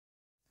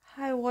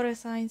water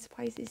signs,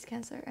 Pisces,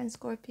 Cancer, and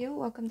Scorpio.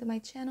 Welcome to my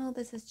channel.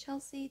 This is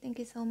Chelsea. Thank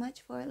you so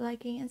much for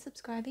liking and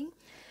subscribing.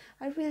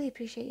 I really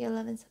appreciate your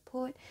love and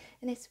support.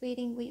 In this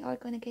reading, we are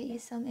going to get you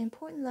some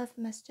important love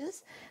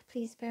messages.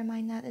 Please bear in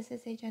mind that this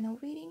is a general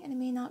reading and it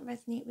may not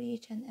resonate with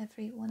each and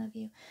every one of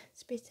you.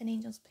 Spirits and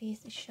angels,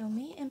 please show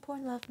me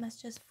important love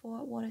messages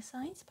for water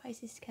signs,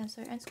 Pisces,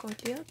 Cancer, and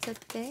Scorpio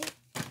today.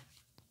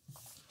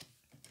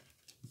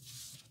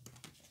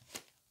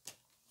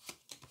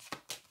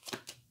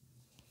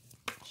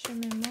 Show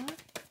me more.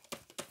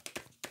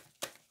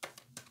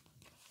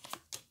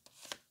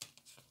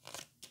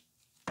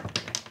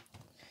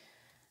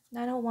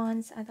 Knight of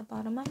Wands at the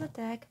bottom of the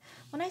deck.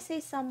 When I say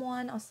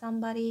someone or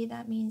somebody,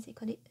 that means it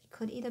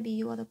could either be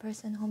you or the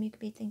person whom you could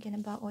be thinking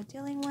about or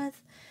dealing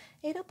with.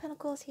 Eight of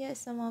Pentacles here is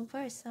some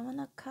reverse. Seven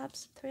of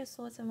Cups, Three of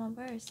Swords in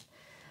reverse.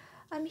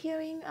 I'm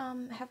hearing,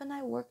 haven't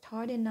I worked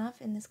hard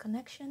enough in this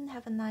connection?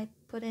 Haven't I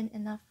put in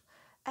enough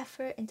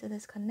effort into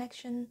this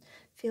connection?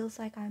 Feels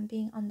like I'm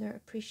being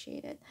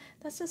underappreciated.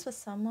 That's just for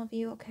some of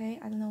you, okay?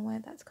 I don't know where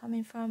that's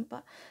coming from,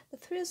 but the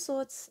Three of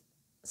Swords,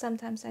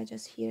 sometimes I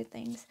just hear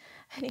things.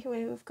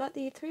 Anyway, we've got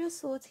the Three of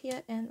Swords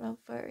here in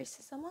reverse.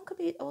 Someone could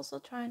be also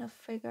trying to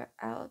figure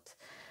out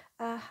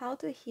how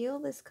to heal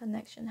this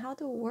connection, how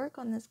to work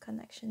on this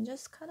connection.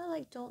 Just kind of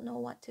like don't know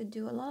what to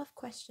do. A lot of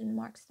question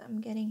marks that I'm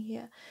getting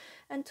here.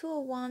 And Two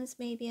of Wands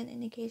may be an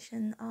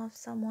indication of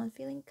someone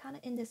feeling kind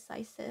of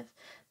indecisive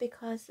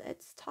because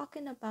it's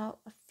talking about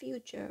a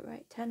future,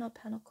 right? Ten of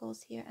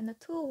Pentacles here. And the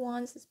Two of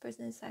Wands, this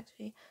person is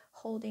actually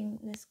holding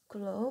this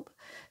globe.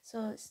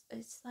 So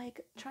it's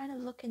like trying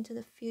to look into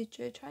the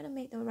future, trying to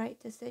make the right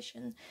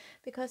decision,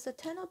 because the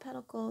Ten of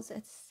Pentacles,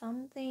 it's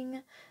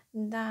something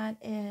that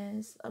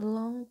is a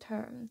long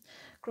term,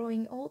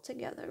 growing old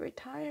together,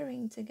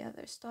 retiring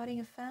together, starting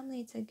a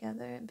family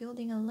together,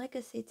 building a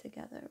legacy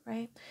together,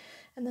 right?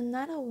 And the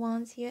Knight of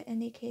Wands here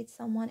indicates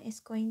someone is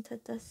going to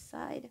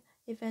decide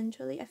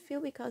eventually. I feel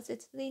because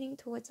it's leaning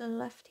towards the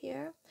left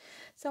here.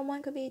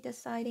 Someone could be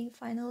deciding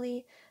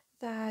finally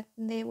that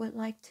they would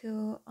like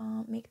to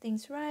make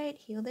things right,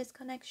 heal this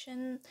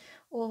connection,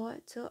 or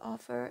to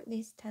offer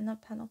these Ten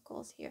of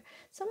Pentacles here.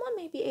 Someone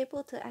may be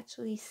able to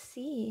actually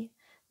see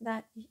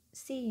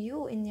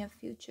you in your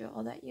future,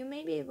 or that you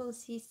may be able to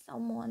see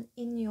someone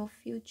in your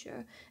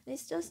future. And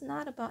it's just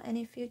not about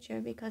any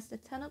future, because the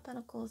Ten of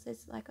Pentacles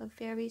is like a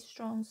very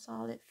strong,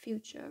 solid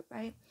future,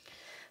 right?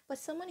 But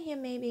someone here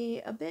may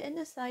be a bit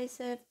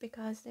indecisive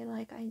because they're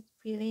like, I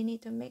really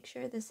need to make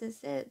sure this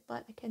is it,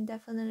 but I can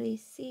definitely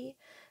see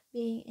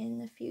being in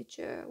the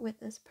future with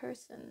this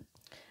person.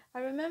 I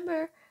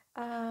remember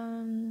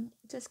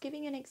just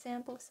giving an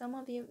example. Some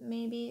of you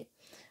maybe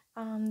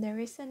there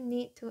is a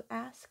need to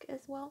ask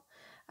as well.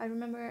 I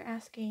remember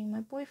asking my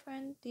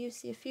boyfriend, do you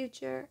see a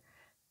future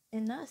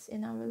in us,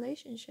 in our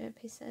relationship?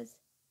 He says,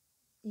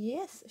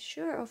 yes,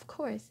 sure, of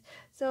course.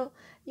 So,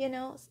 you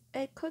know,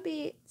 it could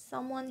be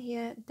someone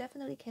here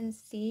definitely can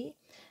see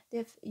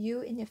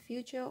you in the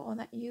future, or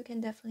that you can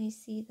definitely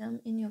see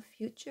them in your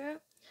future.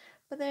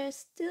 But there's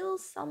still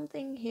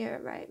something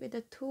here, right, with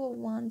the Two of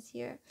Wands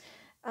here.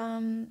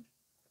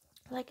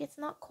 Like it's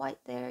not quite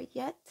there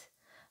yet,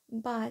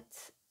 but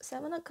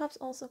Seven of Cups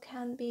also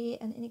can be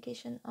an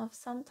indication of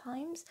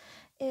sometimes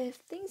if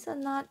things are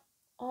not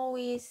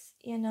always,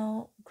 you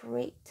know,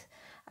 great.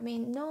 I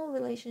mean, no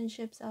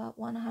relationships are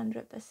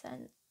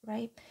 100%,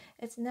 right?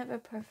 It's never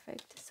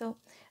perfect. So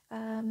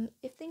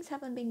if things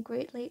haven't been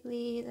great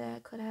lately, there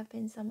could have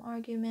been some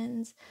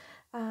arguments.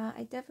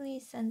 I definitely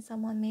sense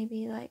someone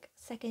maybe like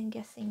second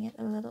guessing it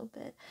a little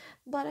bit,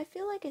 but I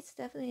feel like it's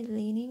definitely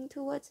leaning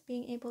towards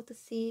being able to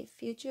see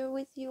future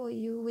with you, or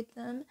you with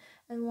them,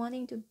 and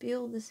wanting to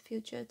build this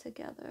future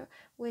together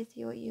with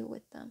you, or you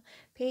with them.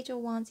 Page of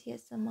Wands here,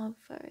 some of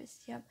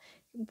first. Yep.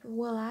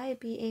 Will I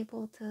be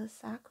able to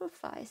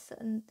sacrifice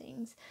certain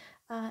things,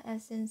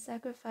 as in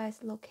sacrifice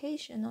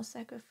location, or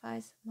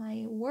sacrifice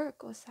my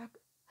work, or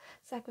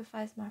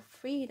sacrifice my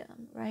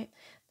freedom, right?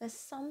 There's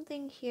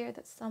something here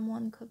that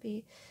someone could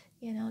be,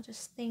 you know,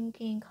 just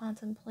thinking,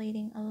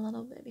 contemplating a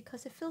little bit,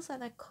 because it feels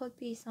like there could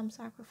be some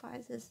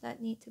sacrifices that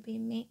need to be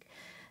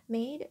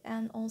made,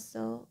 and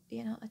also,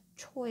 you know, a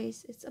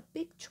choice. It's a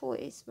big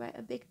choice, right?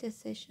 A big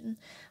decision.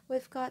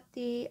 We've got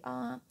the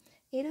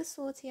Eight of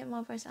Swords here in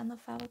reverse, and the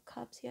Five of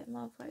Cups here in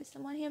reverse.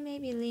 Someone here may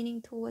be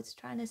leaning towards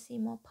trying to see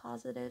more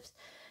positives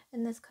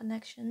in this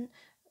connection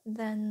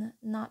than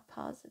not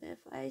positive.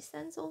 I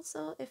sense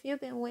also, if you've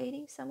been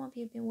waiting, some of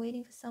you have been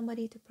waiting for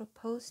somebody to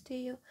propose to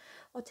you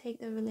or take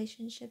the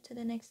relationship to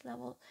the next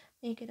level,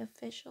 make it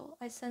official.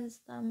 I sense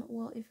them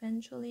will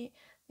eventually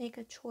make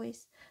a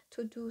choice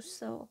to do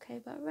so,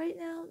 okay? But right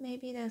now,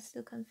 maybe they're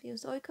still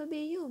confused, or it could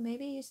be you.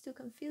 Maybe you're still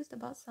confused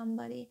about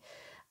somebody,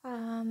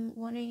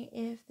 wondering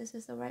if this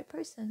is the right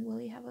person.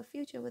 Will you have a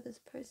future with this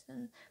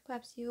person?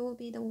 Perhaps you will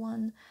be the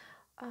one,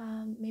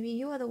 maybe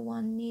you are the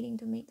one needing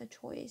to make the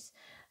choice.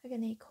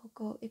 Again, it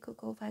could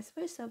go vice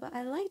versa, but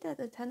I like that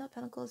the Ten of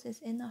Pentacles is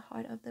in the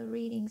heart of the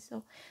reading.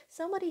 So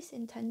somebody's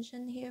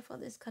intention here for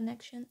this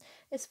connection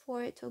is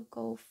for it to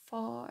go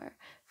far,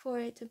 for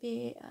it to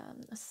be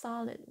a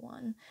solid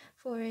one,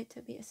 for it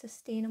to be a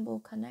sustainable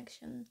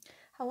connection.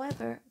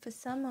 However, for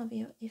some of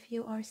you, if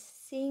you are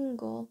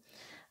single,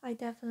 I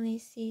definitely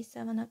see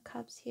Seven of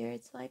Cups here.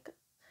 It's like,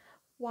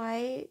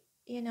 why,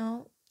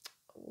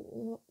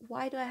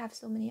 why do I have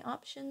so many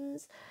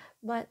options,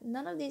 but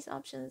none of these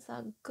options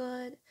are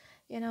good?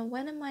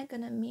 When am I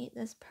gonna meet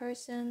this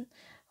person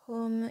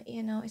whom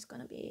is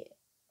gonna be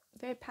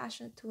very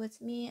passionate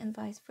towards me, and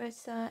vice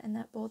versa, and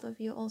that both of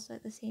you also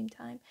at the same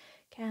time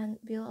can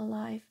build a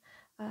life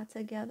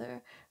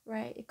together,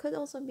 right? It could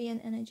also be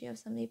an energy of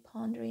somebody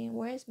pondering,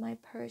 where is my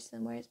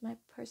person,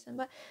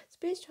 but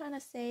Spirit's trying to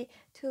say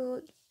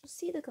to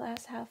see the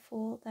glass half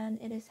full than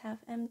it is half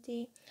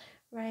empty,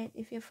 right?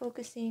 If you're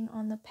focusing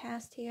on the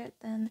past here,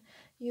 then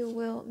you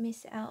will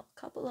miss out a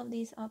couple of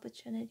these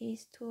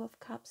opportunities. Two of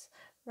Cups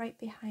right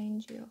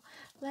behind you.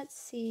 Let's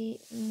see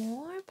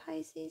more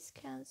Pisces,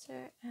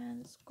 Cancer,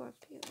 and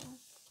Scorpio.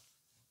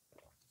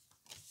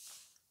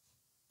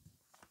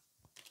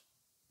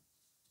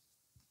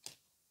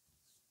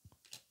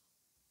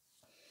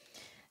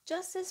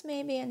 Justice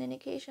may be an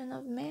indication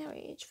of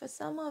marriage. For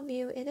some of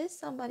you, it is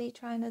somebody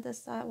trying to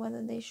decide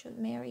whether they should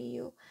marry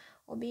you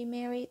or be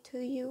married to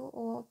you,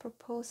 or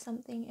propose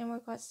something in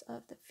regards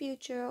of the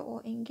future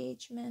or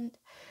engagement,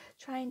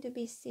 trying to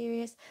be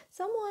serious.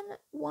 Someone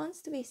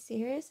wants to be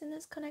serious in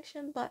this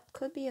connection but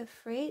could be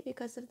afraid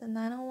because of the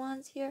Nine of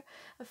Wands here,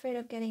 afraid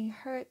of getting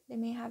hurt. They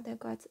may have their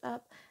guards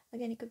up.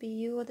 Again, it could be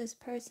you or this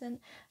person.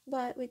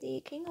 But with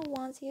the King of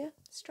Wands here,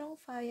 strong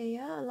fire,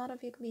 yeah. A lot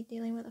of you could be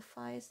dealing with a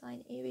fire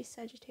sign, Aries,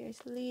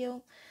 Sagittarius,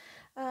 Leo.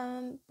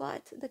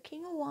 But the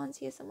King of Wands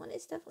here, someone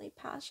is definitely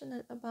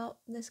passionate about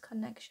this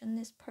connection,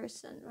 this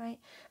person, right?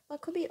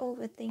 But could be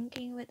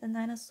overthinking with the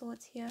Nine of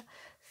Swords here,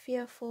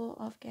 fearful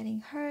of getting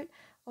hurt,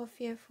 or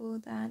fearful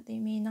that they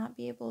may not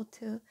be able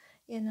to,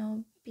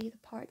 be the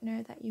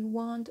partner that you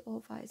want,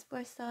 or vice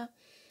versa.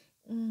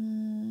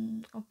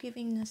 Or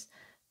giving this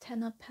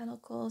Ten of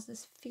Pentacles,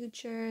 this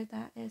future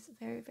that is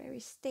very, very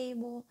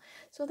stable.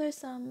 So there's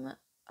some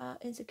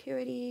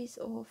insecurities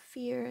or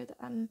fear that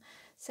I'm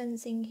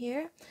sensing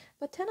here.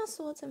 But Ten of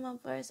Swords in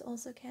reverse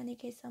also can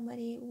indicate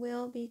somebody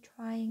will be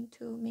trying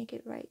to make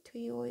it right to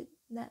you, or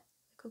that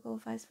could go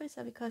vice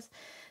versa, because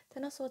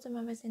Ten of Swords in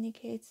reverse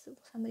indicates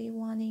somebody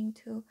wanting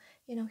to,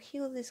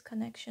 heal this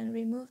connection,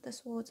 remove the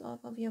swords off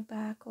of your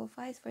back, or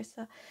vice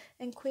versa.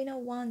 And Queen of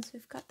Wands,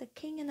 we've got the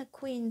King and the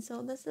Queen,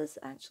 so this is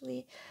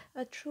actually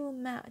a true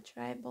match,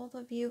 right? Both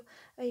of you,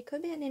 it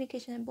could be an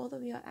indication that both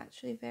of you are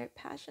actually very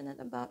passionate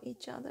about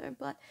each other,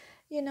 but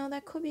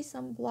there could be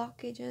some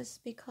blockages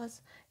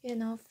because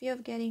fear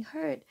of getting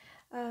hurt,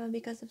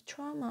 because of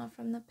trauma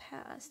from the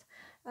past,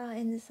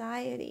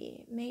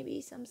 anxiety,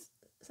 maybe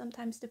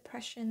sometimes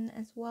depression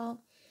as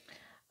well.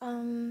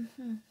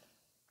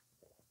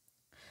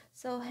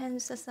 So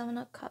hence the Seven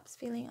of Cups,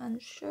 feeling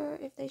unsure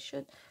if they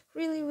should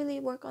really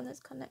work on this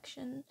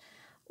connection,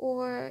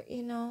 or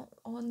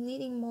or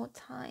needing more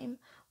time,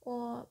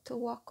 or to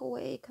walk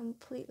away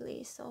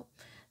completely. So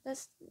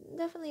there's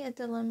definitely a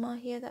dilemma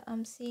here that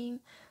I'm seeing.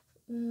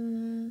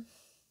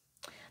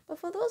 But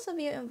for those of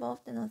you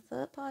involved in a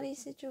third party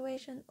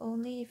situation,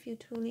 only if you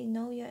truly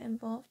know you're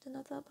involved in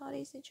a third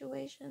party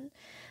situation,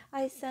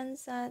 I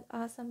sense that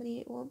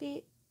somebody will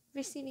be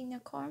receiving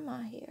their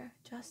karma here.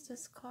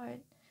 Justice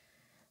card.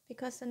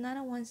 Because the Nine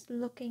of Wands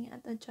looking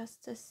at the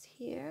Justice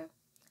here,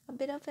 a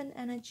bit of an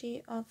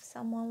energy of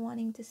someone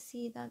wanting to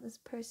see that this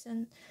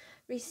person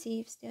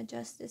receives their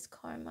justice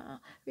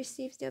karma,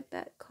 receives their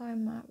bad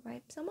karma,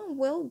 right? Someone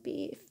will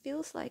be, it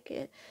feels like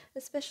it,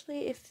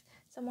 especially if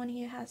someone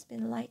here has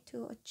been lied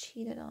to or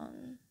cheated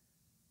on.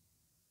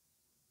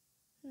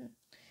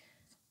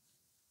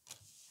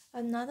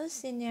 Another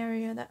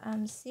scenario that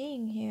I'm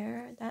seeing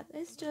here, that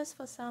is just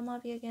for some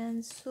of you,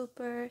 again,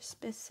 super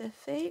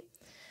specific.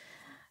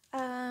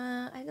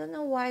 I don't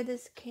know why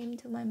this came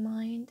to my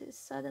mind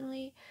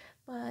suddenly,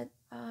 but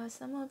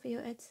some of you,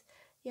 it's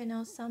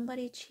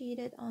somebody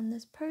cheated on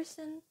this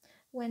person,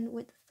 went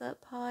with the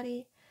third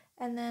party,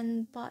 and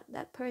then but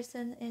that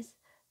person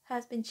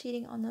has been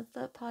cheating on the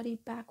third party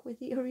back with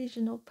the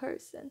original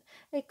person.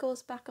 It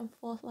goes back and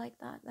forth like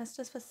that. That's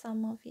just for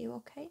some of you,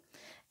 okay?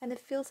 And it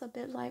feels a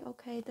bit like,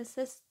 okay, this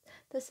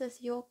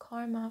is your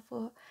karma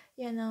for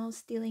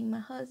stealing my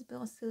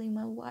husband or stealing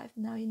my wife.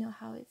 Now you know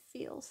how it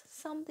feels,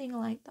 something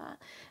like that.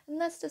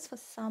 And that's just for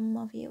some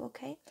of you,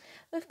 okay?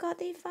 We've got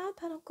the Five of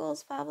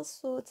Pentacles, Five of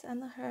Swords,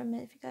 and the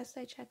Hermit. If you guys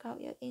like, check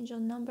out your angel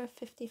number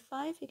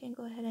 55, you can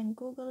go ahead and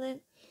Google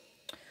it.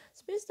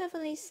 Spirit's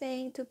definitely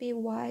saying to be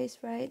wise,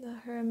 right? The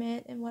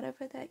Hermit, and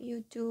whatever that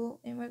you do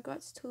in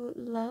regards to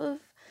love,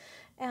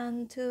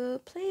 and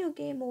to play your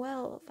game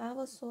well. Five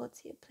of Swords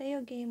here, play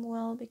your game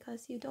well,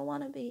 because you don't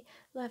want to be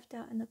left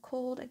out in the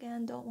cold.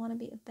 Again, don't want to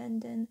be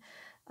abandoned.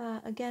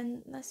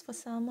 Again, that's for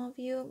some of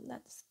you.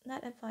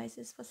 That advice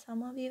is for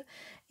some of you.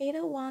 Eight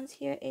of Wands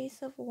here,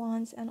 Ace of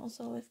Wands, and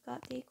also we've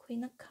got the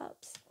Queen of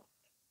Cups.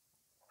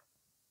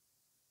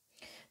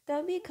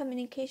 There'll be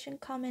communication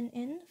coming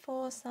in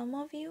for some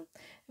of you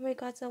in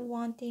regards of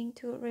wanting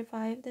to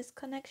revive this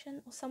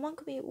connection, or someone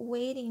could be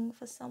waiting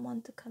for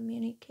someone to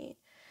communicate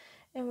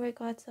in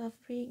regards of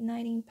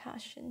reigniting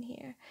passion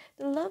here.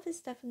 The love is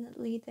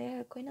definitely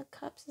there. Queen of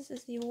Cups, this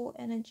is your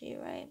energy,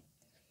 right?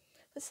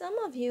 For some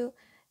of you,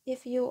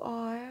 if you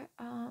are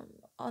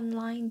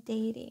online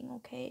dating,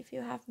 okay, if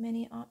you have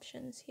many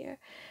options here,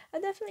 I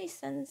definitely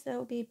sense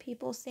there'll be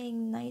people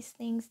saying nice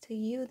things to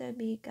you. There'll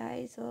be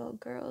guys or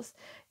girls,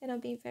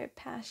 being very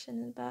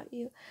passionate about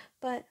you.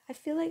 But I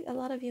feel like a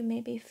lot of you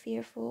may be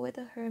fearful with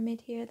the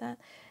Hermit here, that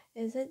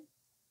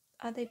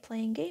are they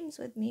playing games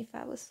with me,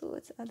 Five of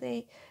Swords? Are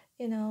they,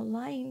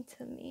 lying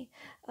to me?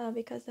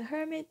 Because the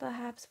Hermit,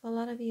 perhaps for a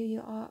lot of you,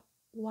 you are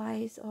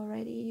wise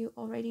already. You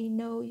already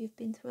know, you've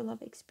been through a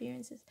lot of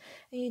experiences,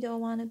 and you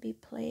don't want to be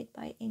played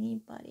by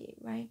anybody,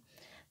 right?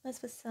 That's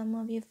for some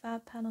of you.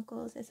 Five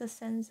Pentacles is a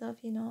sense of,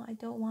 I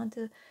don't want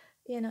to,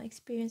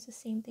 experience the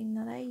same thing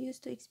that I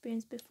used to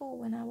experience before,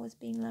 when I was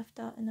being left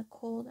out in the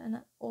cold,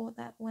 or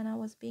that when I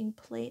was being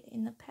played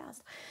in the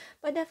past.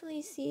 But I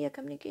definitely see a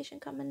communication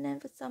coming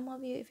in for some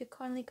of you. If you're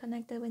currently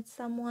connected with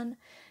someone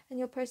and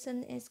your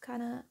person is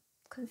kind of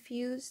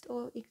confused,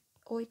 or it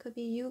could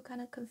be you kind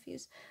of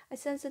confused, I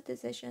sense a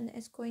decision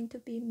is going to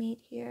be made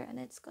here, and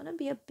it's going to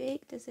be a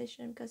big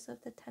decision because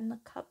of the Ten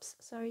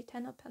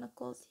of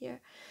Pentacles here.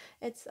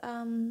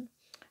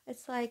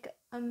 It's like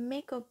a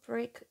make or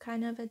break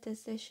kind of a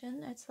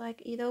decision. It's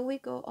like either we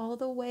go all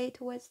the way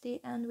towards the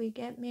end, we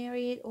get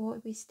married,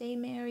 or we stay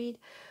married,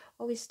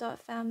 or we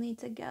start family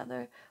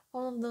together,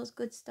 all of those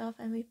good stuff,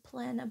 and we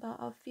plan about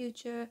our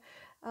future,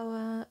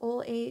 our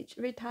old age,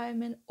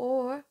 retirement,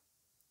 or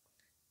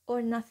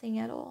nothing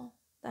at all.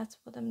 That's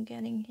what I'm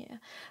getting here.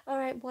 All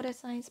right, water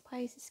signs,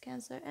 Pisces,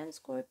 Cancer, and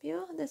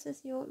Scorpio. This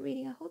is your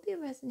reading. I hope you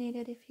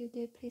resonated. If you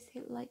did, please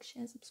hit like,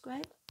 share, and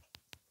subscribe.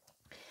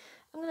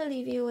 I'm going to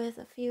leave you with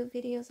a few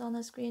videos on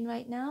the screen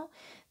right now.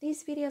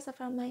 These videos are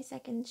from my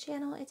second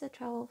channel. It's a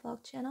travel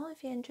vlog channel.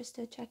 If you're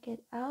interested, check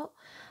it out.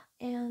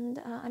 And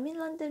I'm in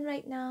London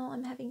right now.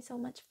 I'm having so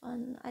much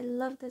fun. I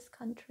love this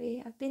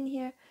country. I've been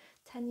here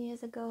 10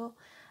 years ago,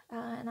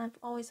 and I've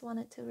always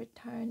wanted to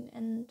return,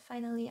 and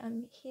finally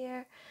I'm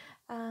here.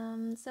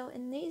 So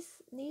in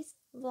these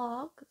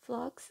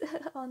vlogs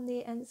on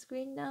the end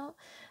screen now,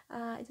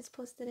 I just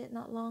posted it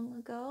not long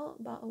ago,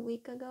 about a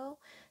week ago,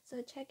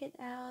 so check it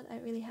out. I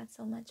really had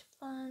so much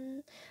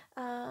fun.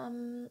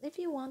 If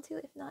you want to,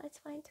 if not, it's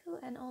fine too.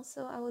 And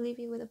also I will leave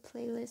you with a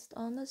playlist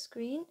on the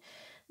screen.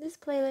 This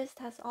playlist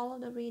has all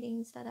of the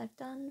readings that I've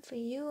done for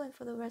you and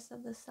for the rest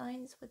of the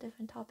signs, with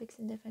different topics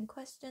and different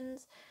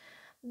questions.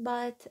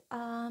 But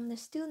they're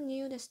still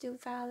new, they're still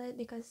valid,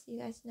 because you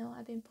guys know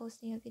I've been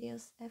posting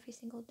videos every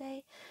single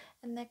day,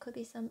 and there could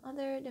be some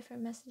other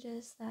different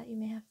messages that you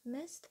may have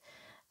missed.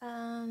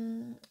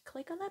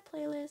 Click on that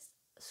playlist,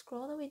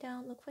 scroll the way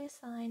down, look for your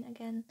sign.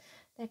 Again,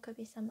 there could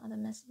be some other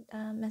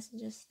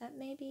messages that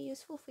may be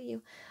useful for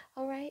you.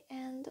 All right,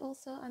 and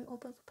also I'm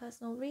open for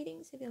personal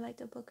readings. If you'd like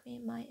to book me,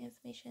 my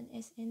information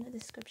is in the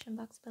description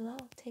box below.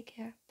 Take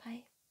care.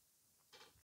 Bye.